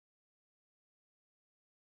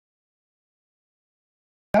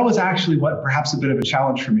That was actually what perhaps a bit of a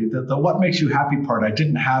challenge for me. The what makes you happy part I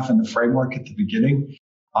didn't have in the framework at the beginning.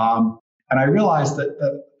 And I realized that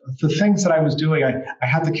the things that I was doing, I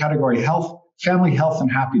had the category health, family health, and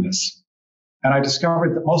happiness. And I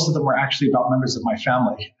discovered that most of them were actually about members of my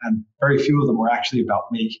family, and very few of them were actually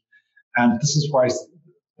about me. And this is where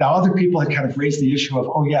now other people had kind of raised the issue of,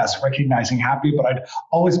 oh yes, recognizing happy, but I'd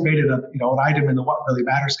always made it an item in the what really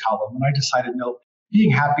matters column. And I decided, no,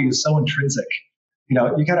 being happy is so intrinsic. You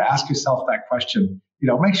got to ask yourself that question.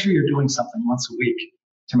 Make sure you're doing something once a week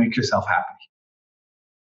to make yourself happy.